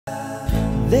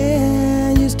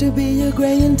to be a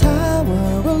graying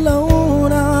tower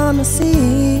alone on the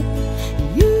sea.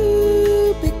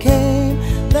 You became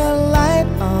the light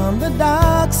on the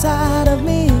dark side of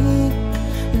me.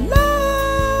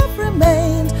 Love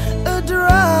remains a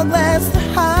drug that's the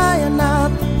high and not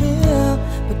the pill.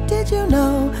 But did you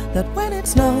know that when it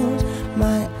snows,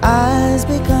 my eyes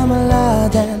become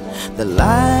large and the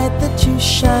light that you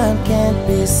shine can't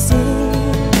be seen?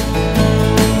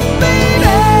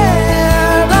 Baby,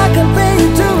 I compare you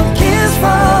to a kiss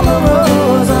from a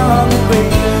rose on the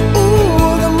grave.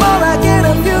 Ooh, the more I get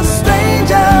of you, the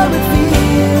stranger it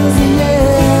feels,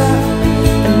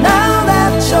 yeah. And now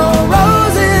that your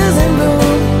rose is in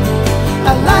bloom,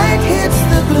 a light hits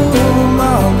the gloom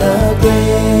on the grave.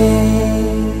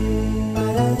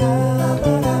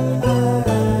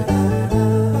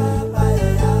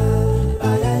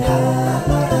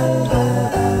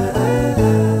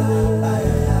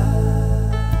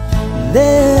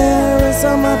 There is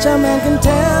so much a man can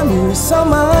tell me, so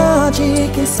much he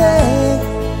can say.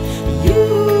 You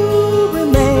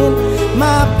remain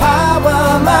my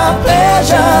power, my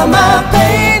pleasure, my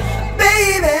pain.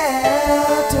 Baby,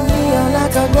 to me you're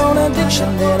like a grown addiction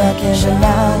that I can't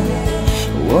deny.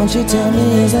 Won't you tell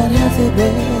me, is that healthy,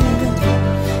 baby?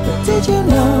 But did you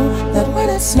know that when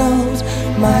it snows,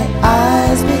 my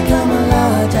eyes become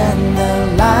large and the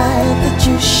light that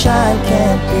you shine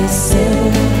can't be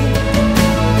seen?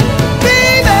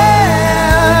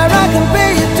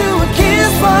 Compare you to a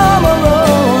kiss from a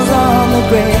rose on the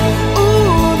grave.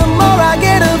 Ooh, the more I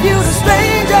get of you, the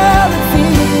stranger it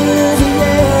feels,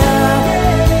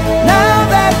 yeah. Now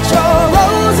that your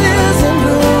rose is in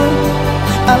bloom,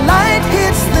 a light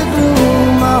hits the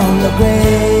gloom on the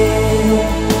grave.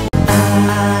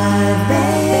 I've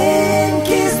been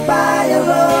kissed by a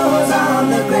rose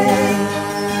on the grave.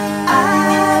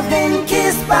 I've been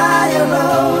kissed by a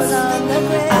rose on the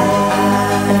grave.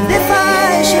 And if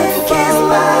I should kissed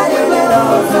by a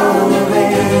rose on the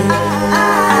grave,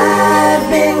 I've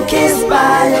been kissed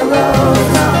by a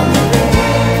rose on the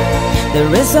grave.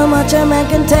 There is so much a man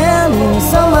can tell me,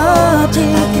 so much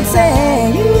he can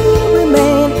say. You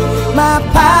remain my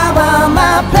power,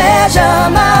 my pleasure,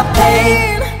 my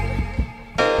pain.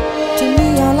 To me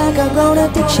you're like a grown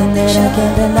addiction that I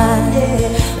can't deny.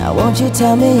 Now won't you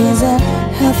tell me, is that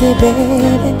healthy,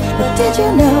 baby? But did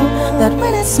you know that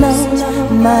when it snows,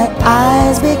 my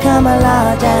eyes become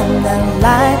large and the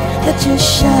light that you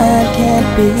shine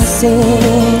can't be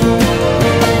seen?